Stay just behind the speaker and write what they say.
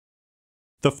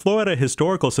The Florida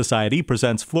Historical Society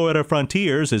presents Florida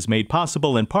Frontiers is made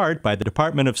possible in part by the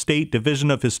Department of State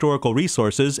Division of Historical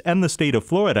Resources and the state of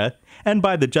Florida, and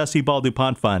by the Jesse Ball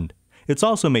DuPont Fund. It's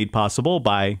also made possible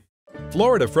by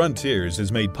Florida Frontiers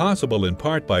is made possible in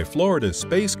part by Florida's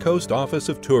Space Coast Office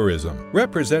of Tourism,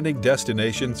 representing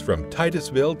destinations from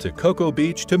Titusville to Cocoa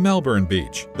Beach to Melbourne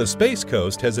Beach. The Space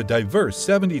Coast has a diverse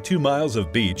 72 miles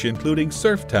of beach, including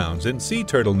surf towns and sea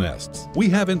turtle nests. We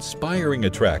have inspiring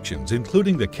attractions,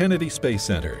 including the Kennedy Space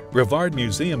Center, Brevard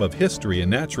Museum of History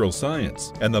and Natural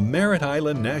Science, and the Merritt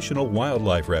Island National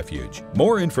Wildlife Refuge.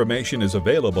 More information is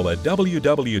available at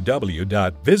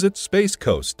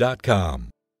www.visitspacecoast.com.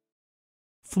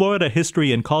 Florida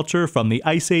history and culture from the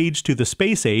Ice Age to the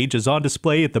Space Age is on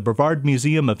display at the Brevard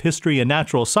Museum of History and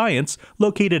Natural Science,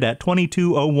 located at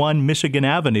 2201 Michigan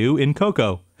Avenue in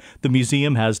Cocoa. The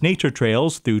museum has nature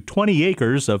trails through 20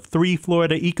 acres of 3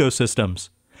 Florida ecosystems.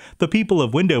 The People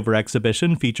of Windover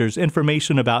exhibition features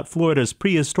information about Florida's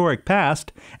prehistoric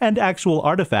past and actual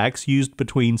artifacts used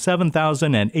between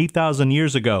 7,000 and 8,000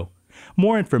 years ago.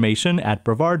 More information at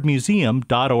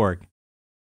brevardmuseum.org.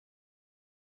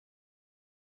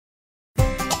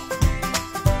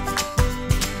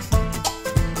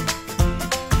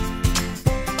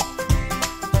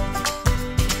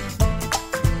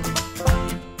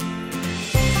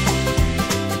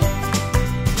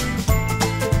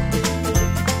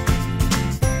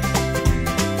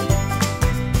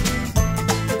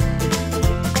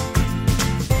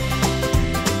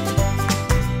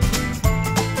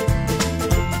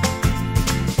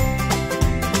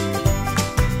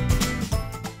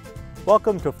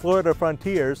 Welcome to Florida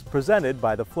Frontiers, presented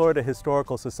by the Florida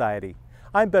Historical Society.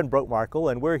 I'm Ben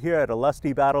Brotmarkle, and we're here at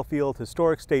Olustee Battlefield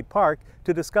Historic State Park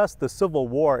to discuss the Civil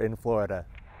War in Florida.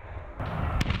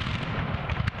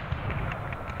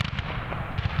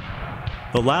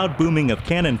 The loud booming of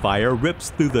cannon fire rips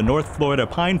through the North Florida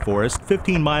pine forest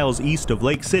 15 miles east of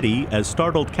Lake City as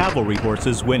startled cavalry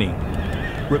horses whinny.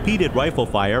 Repeated rifle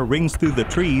fire rings through the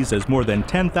trees as more than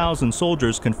 10,000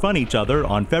 soldiers confront each other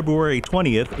on February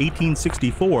 20th,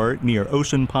 1864, near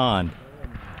Ocean Pond.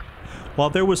 While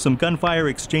there was some gunfire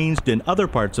exchanged in other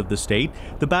parts of the state,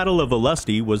 the Battle of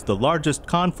Olustee was the largest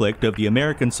conflict of the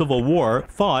American Civil War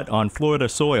fought on Florida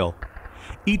soil.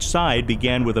 Each side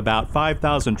began with about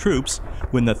 5,000 troops.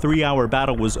 When the 3-hour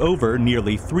battle was over,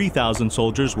 nearly 3,000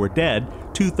 soldiers were dead,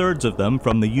 2/3 of them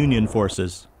from the Union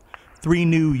forces. 3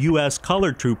 new U.S.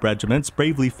 colored troop regiments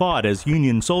bravely fought as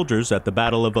Union soldiers at the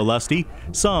Battle of Olustee,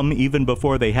 some even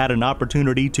before they had an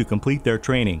opportunity to complete their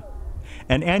training.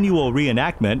 An annual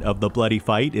reenactment of the bloody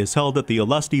fight is held at the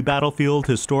Olustee Battlefield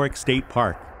Historic State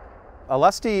Park.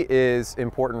 Olustee is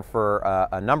important for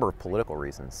a number of political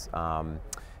reasons.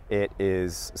 It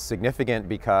is significant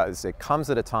because it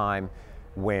comes at a time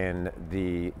when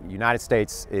the United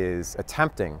States is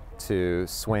attempting to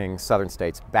swing southern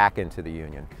states back into the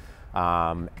Union.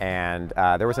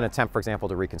 There was an attempt, for example,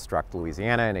 to reconstruct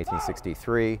Louisiana in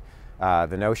 1863.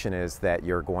 The notion is that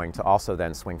you're going to also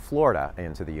then swing Florida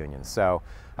into the Union. So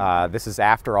this is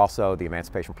after also the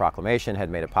Emancipation Proclamation had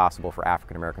made it possible for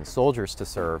African American soldiers to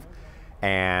serve.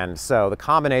 And so the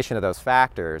combination of those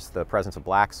factors, the presence of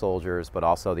black soldiers, but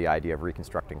also the idea of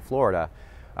reconstructing Florida,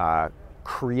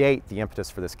 create the impetus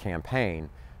for this campaign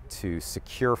to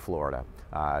secure Florida.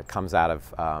 It comes out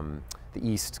of the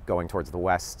east going towards the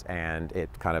west, and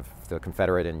the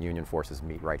Confederate and Union forces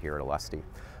meet right here at Olustee.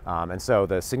 And so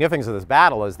the significance of this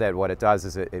battle is that what it does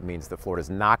is it means that Florida is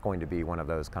not going to be one of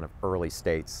those kind of early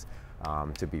states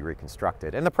to be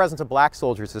reconstructed. And the presence of black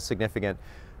soldiers is significant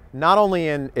not only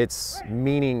in its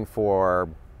meaning for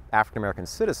African American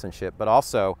citizenship, but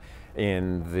also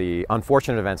in the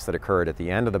unfortunate events that occurred at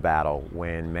the end of the battle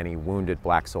when many wounded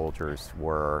black soldiers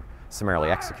were summarily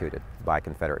executed by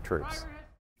Confederate troops.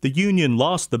 The Union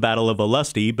lost the Battle of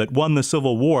Olustee but won the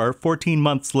Civil War 14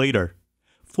 months later.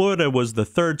 Florida was the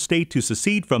 3rd state to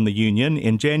secede from the Union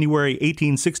in January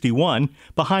 1861,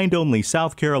 behind only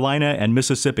South Carolina and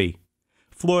Mississippi.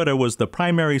 Florida was the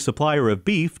primary supplier of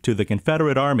beef to the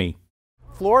Confederate Army.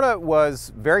 Florida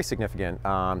was very significant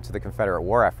to the Confederate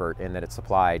war effort in that it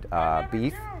supplied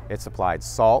beef, it supplied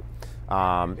salt.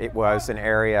 It was an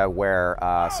area where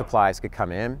supplies could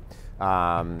come in.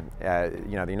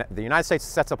 The United States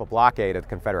sets up a blockade of the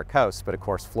Confederate coast, but of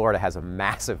course Florida has a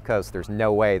massive coast. There's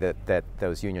no way that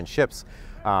those Union ships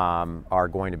are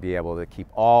going to be able to keep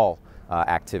all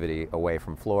activity away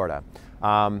from Florida.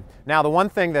 Now, the one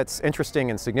thing that's interesting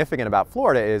and significant about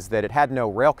Florida is that it had no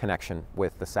rail connection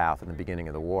with the South in the beginning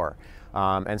of the war.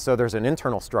 And so there's an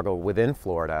internal struggle within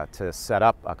Florida to set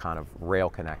up a kind of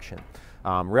rail connection.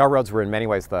 Railroads were in many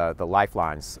ways the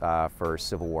lifelines for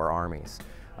Civil War armies.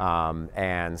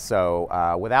 And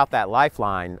so without that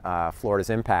lifeline, Florida's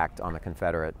impact on the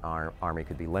Confederate Army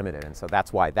could be limited. And so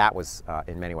that's why that was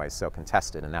in many ways so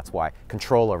contested, and that's why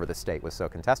control over the state was so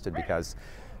contested, because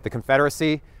the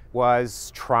Confederacy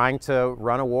was trying to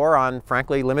run a war on,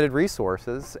 frankly, limited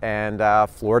resources, and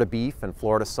Florida beef and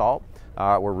Florida salt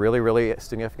were really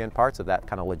significant parts of that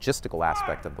kind of logistical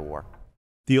aspect of the war.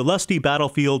 The Olustee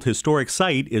Battlefield Historic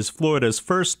Site is Florida's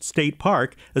first state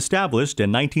park, established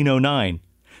in 1909.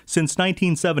 Since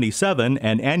 1977,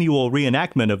 an annual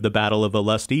reenactment of the Battle of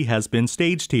Olustee has been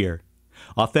staged here.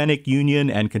 Authentic Union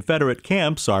and Confederate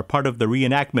camps are part of the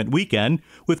reenactment weekend,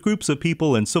 with groups of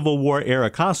people in Civil War-era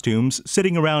costumes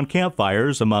sitting around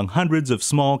campfires among hundreds of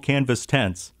small canvas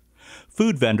tents.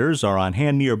 Food vendors are on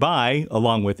hand nearby,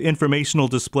 along with informational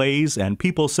displays and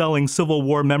people selling Civil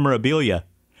War memorabilia.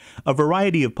 A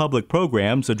variety of public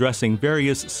programs addressing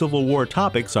various Civil War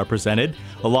topics are presented,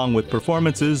 along with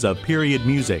performances of period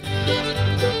music.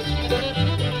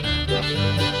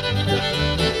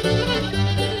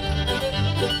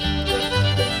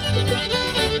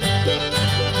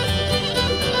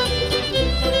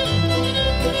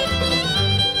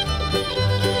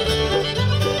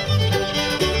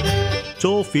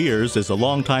 Joel Fears is a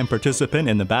longtime participant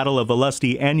in the Battle of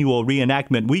Olustee annual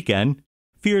reenactment weekend.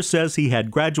 Fears says he had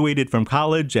graduated from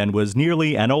college and was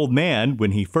nearly an old man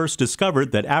when he first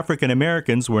discovered that African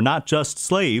Americans were not just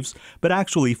slaves, but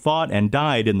actually fought and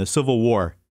died in the Civil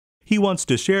War. He wants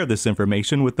to share this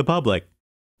information with the public.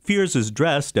 Fears is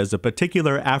dressed as a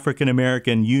particular African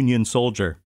American Union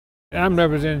soldier. I'm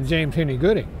representing James Henry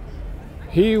Gooding.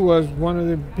 He was one of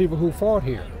the people who fought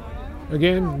here.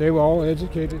 Again, they were all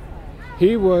educated.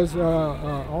 He was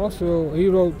he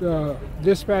wrote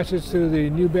dispatches to the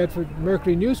New Bedford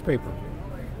Mercury newspaper.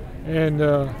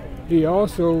 And he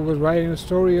also was writing a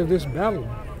story of this battle.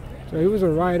 So he was a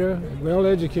writer, well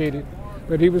educated,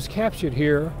 but he was captured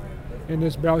here in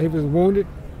this battle. He was wounded,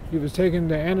 he was taken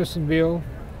to Andersonville,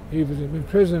 he was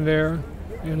imprisoned there,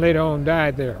 and later on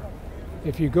died there.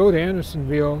 If you go to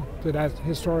Andersonville, to that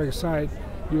historic site,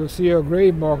 you'll see a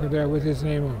grave marker there with his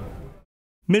name on it.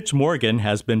 Mitch Morgan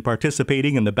has been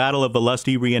participating in the Battle of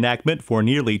Olustee reenactment for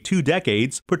nearly 2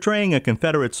 decades, portraying a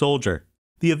Confederate soldier.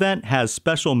 The event has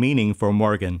special meaning for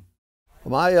Morgan.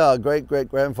 My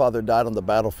great-great-grandfather died on the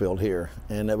battlefield here,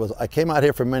 and I came out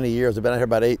here for many years. I've been out here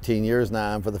about 18 years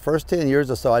now, and for the first 10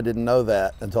 years or so I didn't know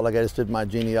that until I got interested in my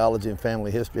genealogy and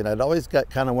family history, and I'd always got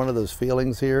kind of one of those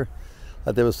feelings here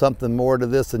that there was something more to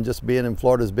this than just being in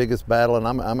Florida's biggest battle, and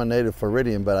I'm a native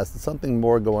Floridian, but there's something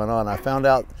more going on. I found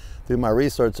out through my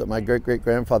research that my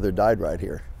great-great-grandfather died right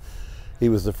here. He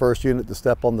was the first unit to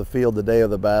step on the field the day of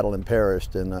the battle and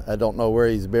perished, and I don't know where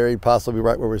he's buried, possibly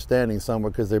right where we're standing somewhere,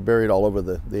 because they're buried all over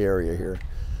the area here.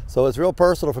 So it's real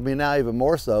personal for me now, even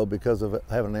more so because of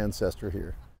having an ancestor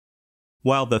here.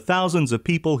 While the thousands of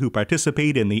people who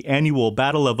participate in the annual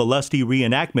Battle of Olustee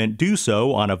reenactment do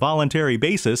so on a voluntary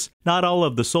basis, not all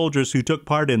of the soldiers who took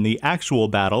part in the actual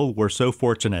battle were so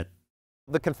fortunate.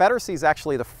 The Confederacy is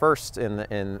actually the first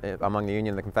among the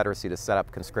Union and the Confederacy to set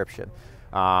up conscription.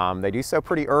 They do so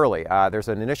pretty early. There's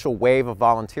an initial wave of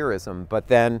volunteerism, but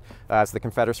then as the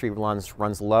Confederacy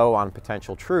runs low on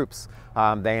potential troops,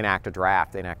 they enact a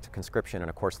draft, they enact conscription, and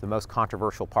of course the most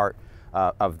controversial part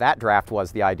of that draft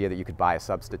was the idea that you could buy a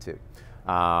substitute,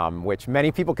 which many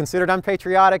people considered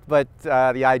unpatriotic, but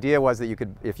the idea was that you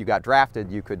could, if you got drafted,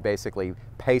 you could basically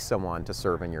pay someone to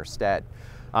serve in your stead.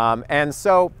 And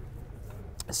so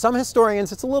some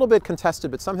historians, it's a little bit contested,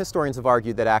 but some historians have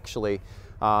argued that actually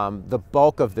the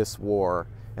bulk of this war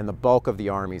and the bulk of the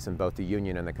armies in both the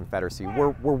Union and the Confederacy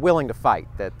were willing to fight,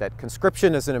 that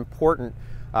conscription is an important,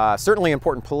 certainly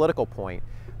important political point,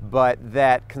 but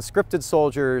that conscripted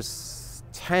soldiers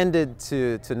tended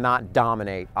to not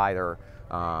dominate either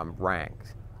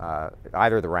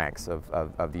either the ranks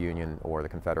of the Union or the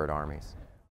Confederate armies.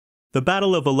 The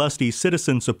Battle of Olustee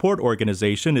Citizen Support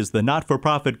Organization is the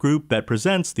not-for-profit group that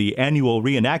presents the annual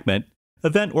reenactment.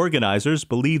 Event organizers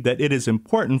believe that it is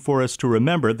important for us to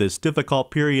remember this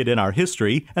difficult period in our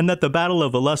history, and that the Battle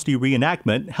of Olustee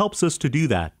reenactment helps us to do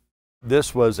that.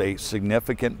 This was a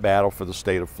significant battle for the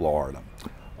state of Florida.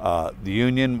 The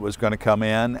Union was going to come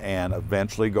in and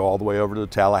eventually go all the way over to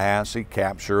Tallahassee,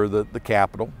 capture the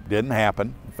capital. Didn't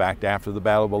happen. In fact, after the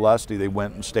Battle of Olustee, they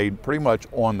went and stayed pretty much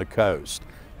on the coast.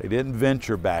 They didn't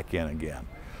venture back in again.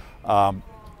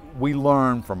 We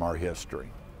learn from our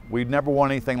history. We never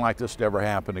want anything like this to ever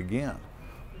happen again.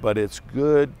 But it's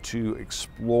good to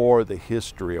explore the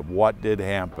history of what did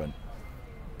happen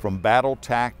from battle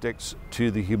tactics to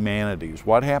the humanities.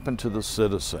 What happened to the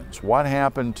citizens? What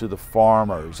happened to the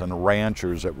farmers and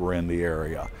ranchers that were in the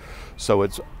area? So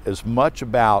it's as much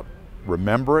about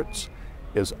remembrance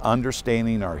as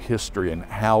understanding our history and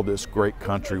how this great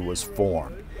country was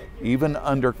formed. Even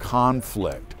under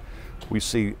conflict, we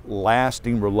see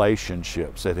lasting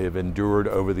relationships that have endured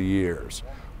over the years.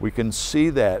 We can see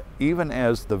that even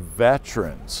as the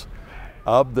veterans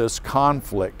of this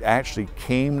conflict actually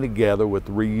came together with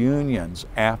reunions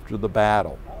after the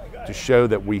battle to show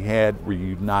that we had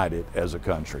reunited as a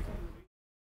country.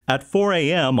 At 4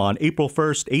 a.m. on April 1,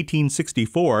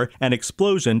 1864, an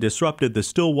explosion disrupted the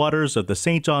still waters of the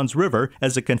St. Johns River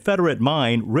as a Confederate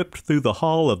mine ripped through the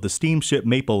hull of the steamship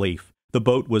Maple Leaf. The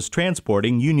boat was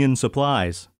transporting Union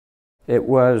supplies. It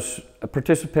was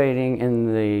participating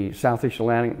in the Southeast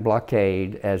Atlantic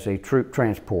blockade as a troop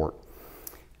transport.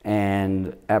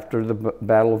 And after the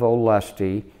Battle of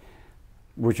Olustee,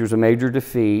 which was a major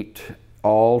defeat,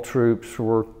 all troops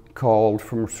were called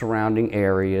from surrounding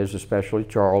areas, especially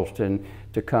Charleston,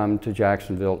 to come to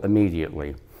Jacksonville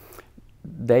immediately.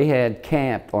 They had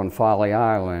camped on Folly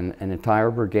Island, an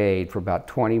entire brigade, for about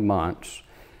 20 months.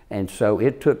 And so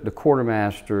it took the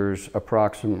quartermasters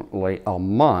approximately a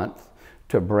month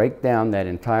to break down that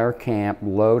entire camp,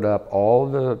 load up all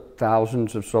the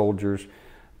thousands of soldiers'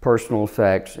 personal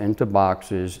effects into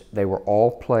boxes. They were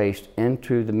all placed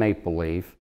into the Maple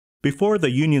Leaf. Before the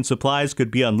Union supplies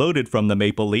could be unloaded from the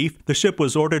Maple Leaf, the ship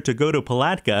was ordered to go to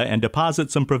Palatka and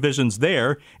deposit some provisions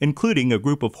there, including a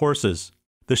group of horses.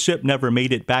 The ship never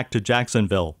made it back to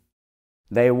Jacksonville.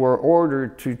 They were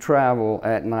ordered to travel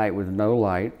at night with no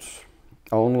lights.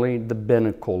 Only the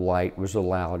binnacle light was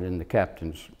allowed in the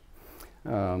captain's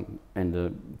and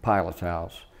the pilot's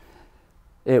house.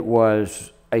 It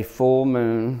was a full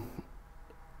moon,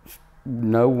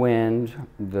 no wind.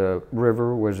 The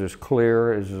river was as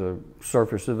clear as the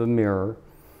surface of a mirror.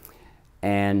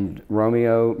 And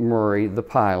Romeo Murray, the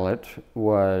pilot,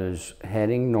 was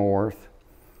heading north.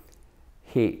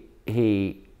 He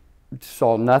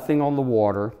saw nothing on the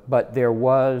water, but there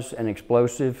was an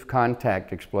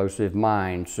contact explosive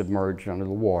mine submerged under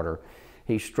the water.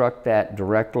 He struck that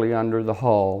directly under the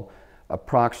hull,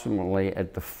 approximately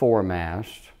at the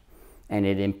foremast, and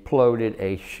it imploded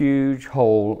a huge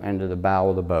hole into the bow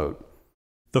of the boat.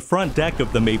 The front deck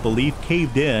of the Maple Leaf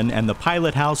caved in and the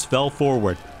pilot house fell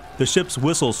forward. The ship's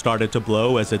whistle started to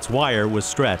blow as its wire was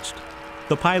stretched.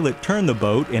 The pilot turned the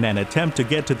boat in an attempt to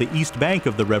get to the east bank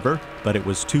of the river, but it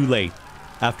was too late.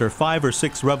 After 5 or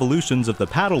 6 revolutions of the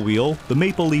paddle wheel, the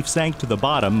Maple Leaf sank to the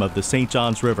bottom of the St.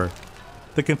 Johns River.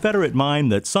 The Confederate mine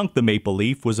that sunk the Maple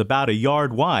Leaf was about a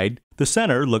yard wide. The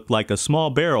center looked like a small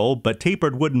barrel, but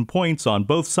tapered wooden points on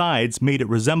both sides made it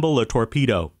resemble a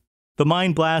torpedo. The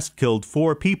mine blast killed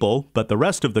 4 people, but the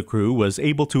rest of the crew was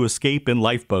able to escape in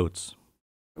lifeboats.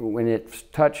 When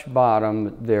it touched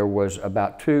bottom, there was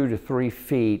about 2 to 3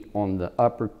 feet on the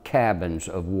upper cabins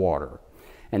of water,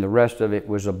 and the rest of it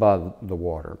was above the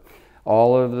water.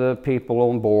 All of the people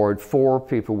on board, 4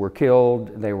 people were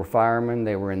killed. They were firemen.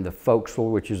 They were in the forecastle,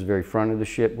 which is the very front of the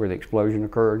ship where the explosion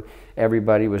occurred.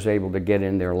 Everybody was able to get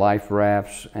in their life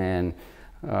rafts, and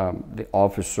the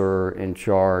officer in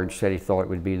charge said he thought it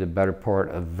would be the better part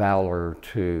of valor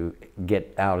to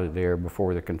get out of there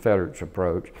before the Confederates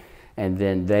approached. And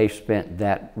then they spent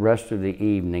that rest of the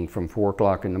evening from 4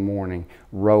 o'clock in the morning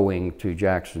rowing to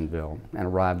Jacksonville and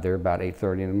arrived there about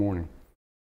 8:30 in the morning.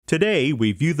 Today,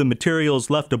 we view the materials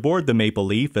left aboard the Maple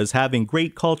Leaf as having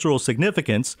great cultural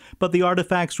significance, but the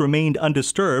artifacts remained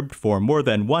undisturbed for more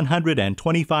than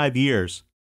 125 years.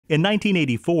 In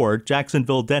 1984,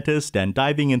 Jacksonville dentist and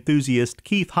diving enthusiast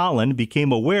Keith Holland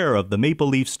became aware of the Maple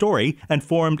Leaf story and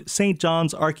formed St.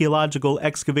 John's Archaeological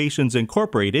Excavations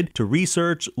Incorporated to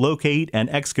research, locate, and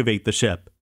excavate the ship.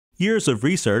 Years of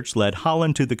research led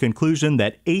Holland to the conclusion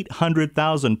that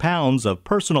 800,000 pounds of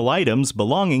personal items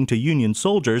belonging to Union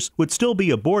soldiers would still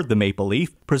be aboard the Maple Leaf,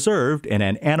 preserved in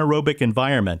an anaerobic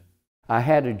environment. I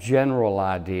had a general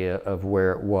idea of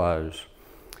where it was.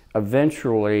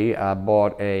 Eventually, I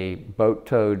bought a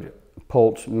boat-towed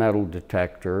pulse metal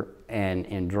detector, and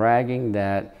in dragging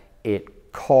that,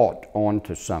 it caught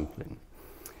onto something.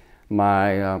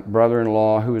 My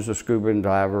brother-in-law, who was a scuba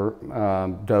diver,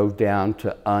 dove down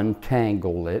to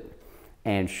untangle it,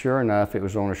 and sure enough, it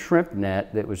was on a shrimp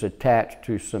net that was attached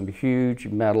to some huge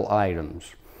metal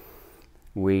items.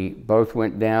 We both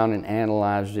went down and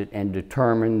analyzed it and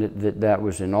determined that that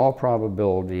was in all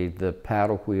probability the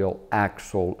paddle wheel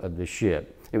axle of the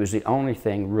ship. It was the only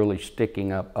thing really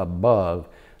sticking up above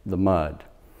the mud.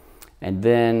 And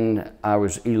then I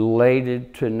was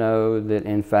elated to know that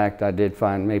in fact I did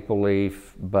find Maple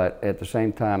Leaf, but at the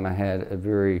same time I had a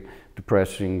very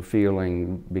depressing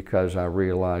feeling because I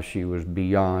realized she was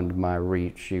beyond my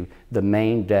reach. The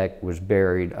main deck was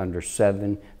buried under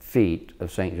 7 feet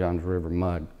of St. Johns River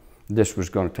mud. This was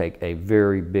going to take a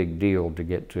very big deal to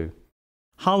get to.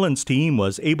 Holland's team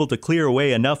was able to clear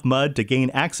away enough mud to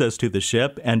gain access to the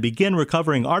ship and begin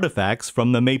recovering artifacts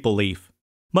from the Maple Leaf.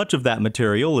 Much of that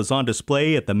material is on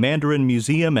display at the Mandarin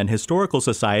Museum and Historical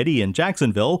Society in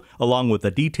Jacksonville, along with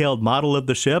a detailed model of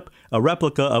the ship, a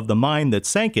replica of the mine that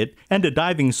sank it, and a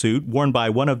diving suit worn by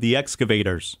one of the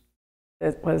excavators.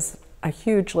 It was a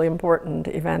hugely important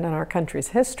event in our country's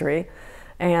history,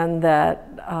 and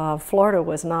that Florida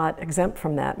was not exempt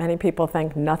from that. Many people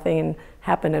think nothing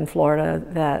happened in Florida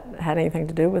that had anything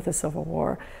to do with the Civil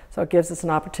War. So it gives us an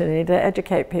opportunity to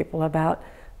educate people about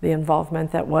the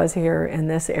involvement that was here in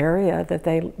this area that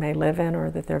they may live in or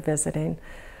that they're visiting.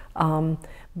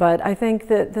 But I think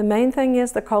that the main thing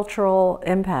is the cultural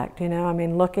impact, you know, I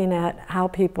mean, looking at how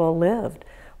people lived.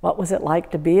 What was it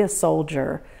like to be a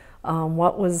soldier?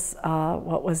 What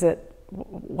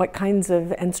kinds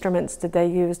of instruments did they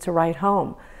use to write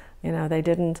home? You know, they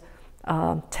didn't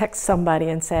text somebody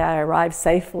and say, I arrived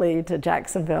safely to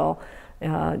Jacksonville.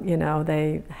 You know,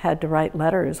 they had to write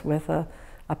letters with a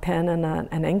pen and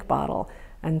an ink bottle.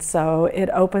 And so it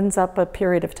opens up a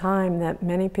period of time that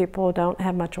many people don't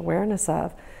have much awareness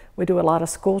of. We do a lot of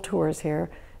school tours here,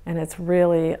 and it's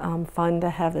really fun to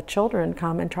have the children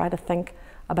come and try to think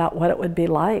about what it would be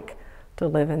like to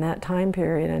live in that time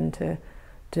period and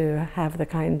to have the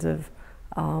kinds of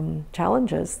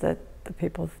challenges that the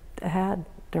people had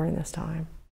during this time.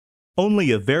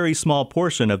 Only a very small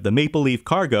portion of the Maple Leaf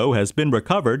cargo has been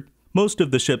recovered. Most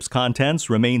of the ship's contents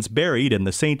remains buried in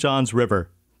the St. Johns River.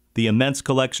 The immense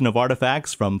collection of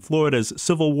artifacts from Florida's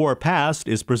Civil War past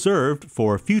is preserved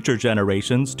for future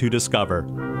generations to discover.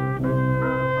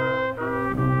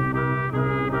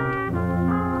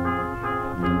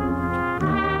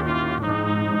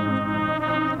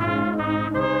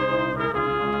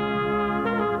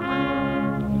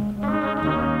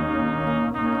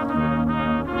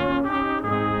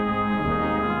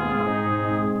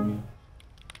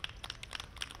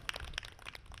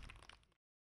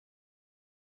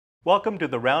 Welcome to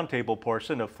the roundtable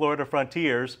portion of Florida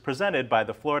Frontiers, presented by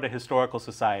the Florida Historical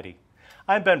Society.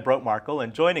 I'm Ben Brotmarkle,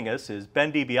 and joining us is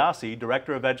Ben DiBiase,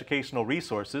 Director of Educational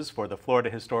Resources for the Florida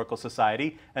Historical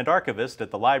Society and Archivist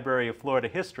at the Library of Florida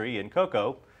History in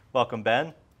Cocoa. Welcome,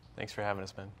 Ben. Thanks for having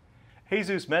us, Ben.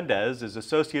 Jesus Mendez is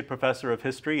Associate Professor of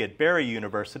History at Barry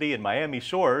University in Miami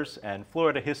Shores, and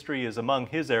Florida history is among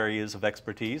his areas of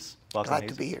expertise. Welcome, Glad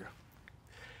Jesus. to be here.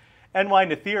 N.Y.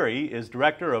 Nathiri is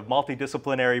Director of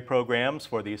Multidisciplinary Programs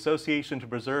for the Association to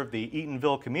Preserve the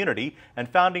Eatonville Community and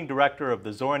Founding Director of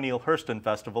the Zora Neale Hurston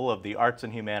Festival of the Arts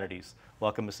and Humanities.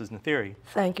 Welcome, Mrs. Nathiri.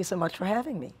 Thank you so much for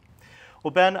having me.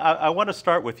 Well, Ben, I want to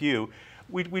start with you.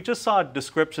 We just saw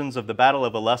descriptions of the Battle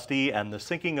of Olustee and the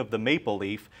sinking of the Maple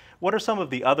Leaf. What are some of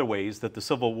the other ways that the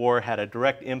Civil War had a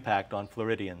direct impact on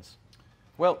Floridians?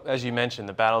 Well, as you mentioned,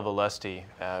 the Battle of Olustee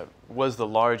was the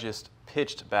largest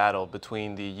pitched battle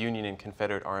between the Union and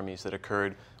Confederate armies that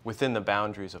occurred within the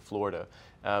boundaries of Florida.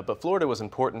 But Florida was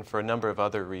important for a number of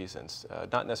other reasons,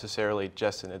 not necessarily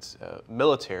just in its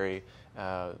military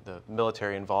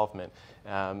involvement,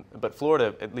 but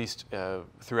Florida, at least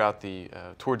throughout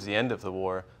towards the end of the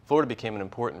war, Florida became an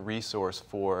important resource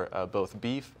for both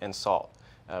beef and salt,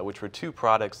 which were two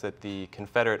products that the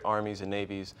Confederate armies and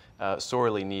navies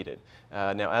sorely needed.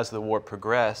 Now, as the war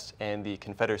progressed and the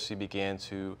Confederacy began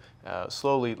to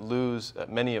slowly lose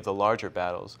many of the larger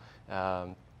battles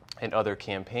and other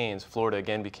campaigns, Florida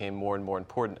again became more and more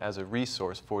important as a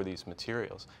resource for these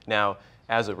materials. Now,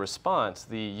 as a response,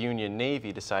 the Union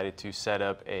Navy decided to set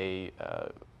up a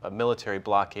military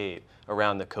blockade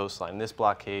around the coastline. This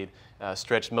blockade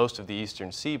stretched most of the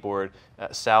eastern seaboard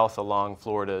south along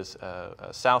Florida's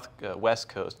southwest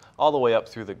coast, all the way up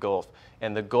through the Gulf.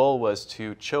 And the goal was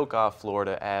to choke off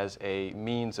Florida as a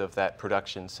means of that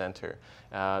production center.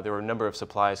 There were a number of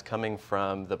supplies coming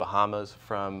from the Bahamas,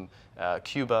 from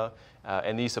Cuba,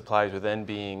 and these supplies were then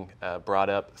being brought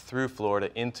up through Florida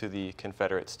into the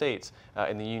Confederate States,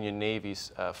 and the Union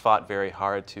navies fought very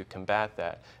hard to combat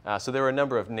that. So there were a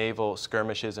number of naval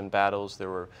skirmishes and battles. There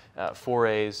were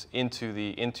forays into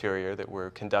the interior that were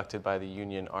conducted by the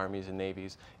Union armies and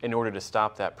navies in order to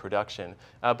stop that production.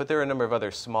 But there were a number of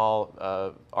other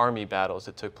small army battles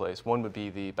that took place. One would be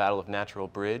the Battle of Natural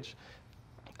Bridge.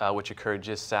 which occurred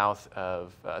just south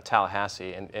of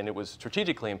Tallahassee, and it was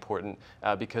strategically important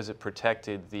because it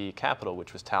protected the capital,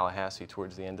 which was Tallahassee,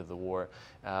 towards the end of the war.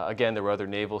 Again, there were other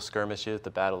naval skirmishes,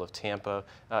 the Battle of Tampa,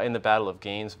 and the Battle of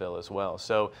Gainesville as well.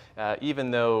 So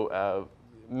even though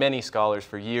many scholars,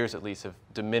 for years at least, have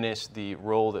diminished the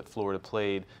role that Florida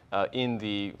played in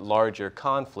the larger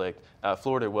conflict,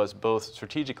 Florida was both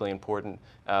strategically important,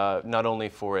 not only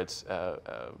for its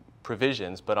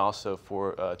provisions, but also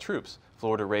for troops.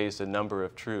 Florida raised a number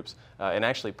of troops, and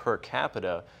actually per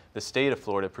capita, the state of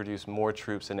Florida produced more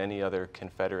troops than any other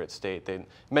Confederate state.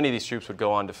 Many of these troops would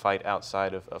go on to fight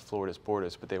outside of Florida's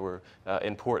borders, but they were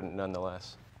important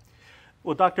nonetheless.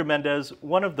 Well, Dr. Mendez,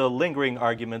 one of the lingering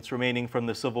arguments remaining from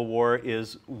the Civil War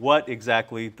is what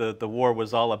exactly the war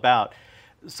was all about.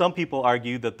 Some people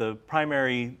argue that the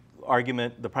primary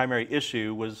argument, the primary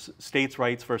issue was states'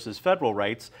 rights versus federal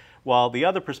rights, while the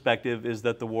other perspective is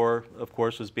that the war, of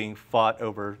course, was being fought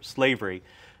over slavery.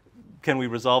 Can we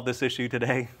resolve this issue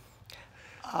today?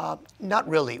 Not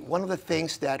really. One of the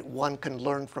things that one can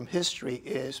learn from history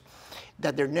is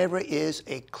that there never is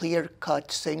a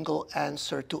clear-cut single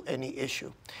answer to any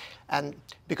issue. And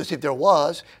because if there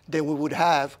was, then we would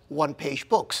have one-page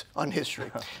books on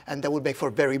history, and that would make for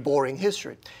very boring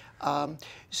history.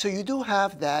 So you do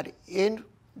have that in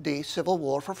the Civil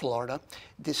War for Florida,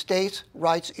 the states'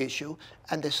 rights issue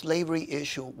and the slavery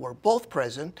issue were both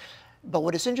present. But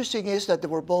what is interesting is that they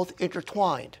were both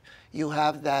intertwined. You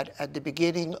have that at the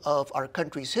beginning of our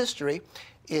country's history,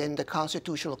 in the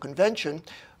Constitutional Convention,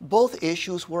 both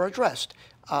issues were addressed.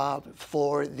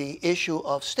 For the issue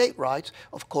of state rights,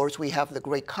 of course, we have the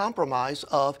great compromise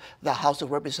of the House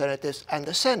of Representatives and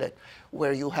the Senate,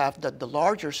 where you have that the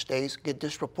larger states get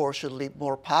disproportionately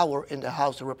more power in the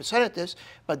House of Representatives,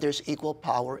 but there's equal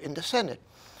power in the Senate.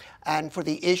 And for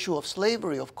the issue of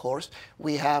slavery, of course,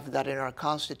 we have that in our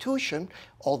Constitution,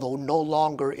 although no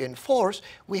longer in force,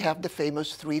 we have the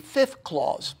famous 3/5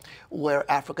 clause, where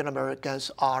African Americans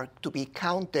are to be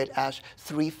counted as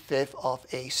 3/5 of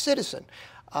a citizen.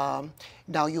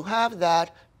 Now you have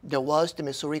that. There was the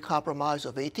Missouri Compromise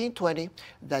of 1820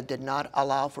 that did not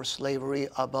allow for slavery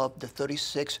above the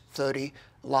 3630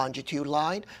 longitude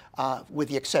line, with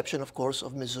the exception, of course,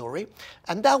 of Missouri.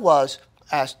 And that was,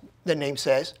 as the name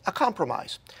says, a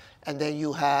compromise. And then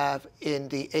you have in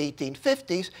the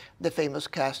 1850s, the famous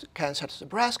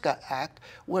Kansas-Nebraska Act,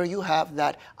 where you have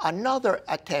that another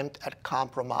attempt at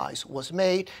compromise was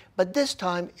made, but this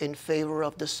time in favor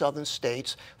of the southern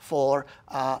states for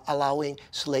allowing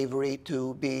slavery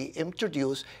to be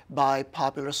introduced by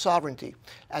popular sovereignty.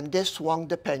 And this swung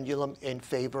the pendulum in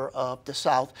favor of the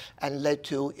South and led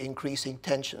to increasing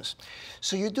tensions.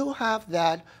 So you do have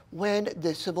that when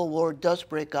the Civil War does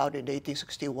break out in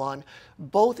 1861,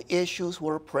 both issues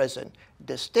were present,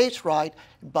 the states' right,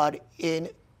 but in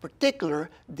particular,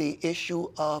 the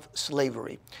issue of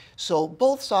slavery. So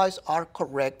both sides are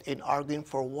correct in arguing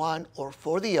for one or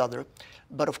for the other,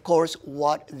 but of course,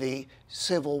 what the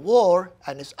Civil War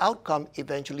and its outcome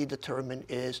eventually determined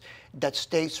is that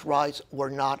states' rights were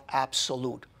not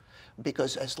absolute.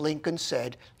 Because as Lincoln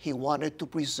said, he wanted to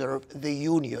preserve the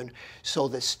Union, so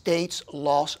the states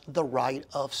lost the right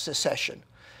of secession.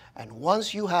 And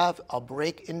once you have a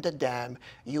break in the dam,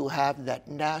 you have that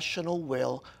national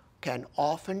will can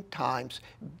oftentimes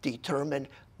determine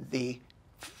the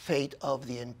fate of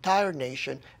the entire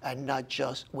nation and not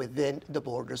just within the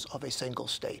borders of a single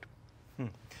state.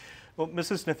 Well,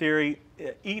 Mrs. Nathiri,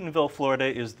 Eatonville, Florida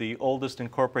is the oldest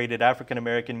incorporated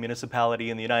African-American municipality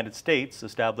in the United States,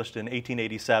 established in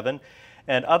 1887,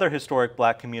 and other historic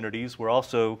black communities were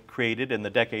also created in the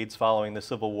decades following the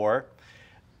Civil War.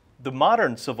 The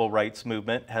modern civil rights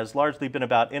movement has largely been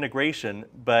about integration,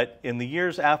 but in the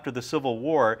years after the Civil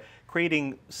War,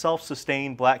 creating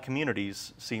self-sustained black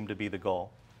communities seemed to be the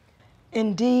goal.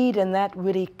 Indeed, and that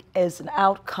really is an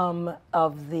outcome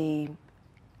of the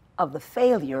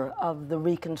failure of the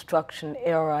Reconstruction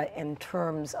era in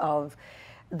terms of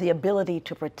the ability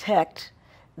to protect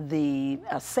the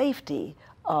safety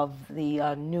of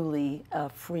the newly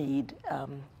freed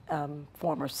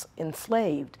former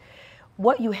enslaved.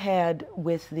 What you had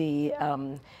with the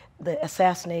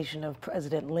assassination of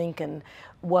President Lincoln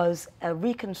was a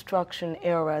Reconstruction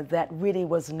era that really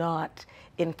was not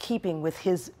in keeping with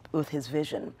his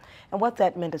vision. And what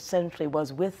that meant essentially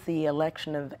was, with the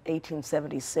election of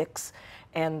 1876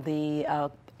 and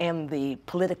the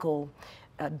political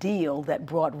deal that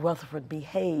brought Rutherford B.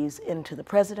 Hayes into the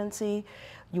presidency,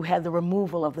 you had the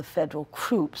removal of the federal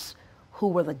troops who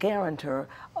were the guarantor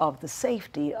of the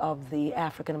safety of the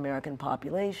African American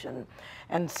population.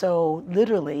 And so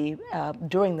literally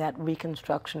during that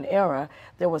Reconstruction era,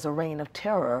 there was a reign of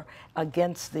terror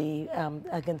against the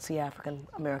African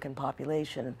American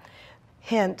population.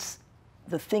 Hence,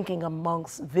 the thinking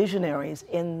amongst visionaries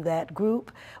in that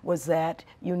group was that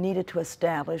you needed to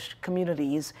establish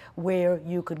communities where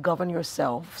you could govern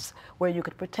yourselves, where you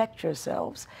could protect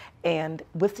yourselves. And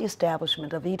with the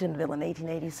establishment of Eatonville in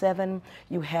 1887,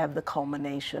 you have the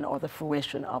culmination or the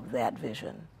fruition of that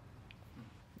vision.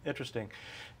 Interesting.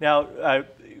 Now,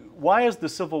 why is the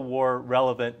Civil War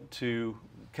relevant to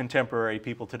contemporary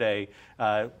people today?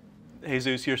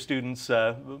 Jesus, your students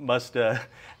must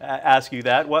ask you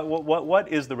that. What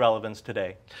is the relevance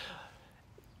today?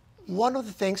 One of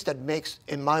the things that makes,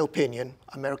 in my opinion,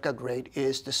 America great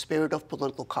is the spirit of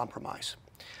political compromise.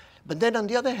 But then on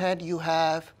the other hand, you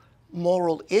have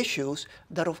moral issues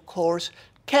that, of course,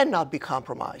 cannot be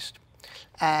compromised.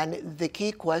 And the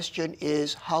key question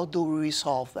is, how do we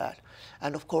resolve that?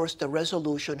 And of course, the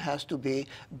resolution has to be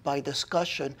by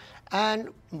discussion and,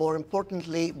 more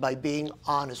importantly, by being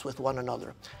honest with one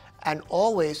another. And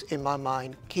always, in my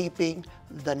mind, keeping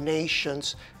the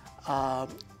nation's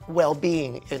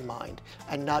well-being in mind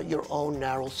and not your own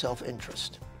narrow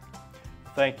self-interest.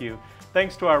 Thank you.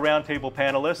 Thanks to our roundtable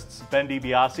panelists, Ben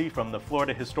DiBiase from the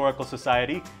Florida Historical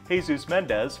Society, Jesus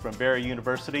Mendez from Barry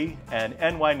University, and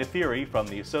N.Y. Nathiri from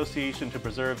the Association to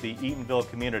Preserve the Eatonville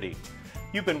Community.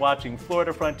 You've been watching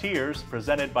Florida Frontiers,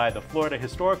 presented by the Florida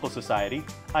Historical Society.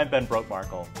 I'm Ben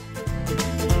Brotemarkle.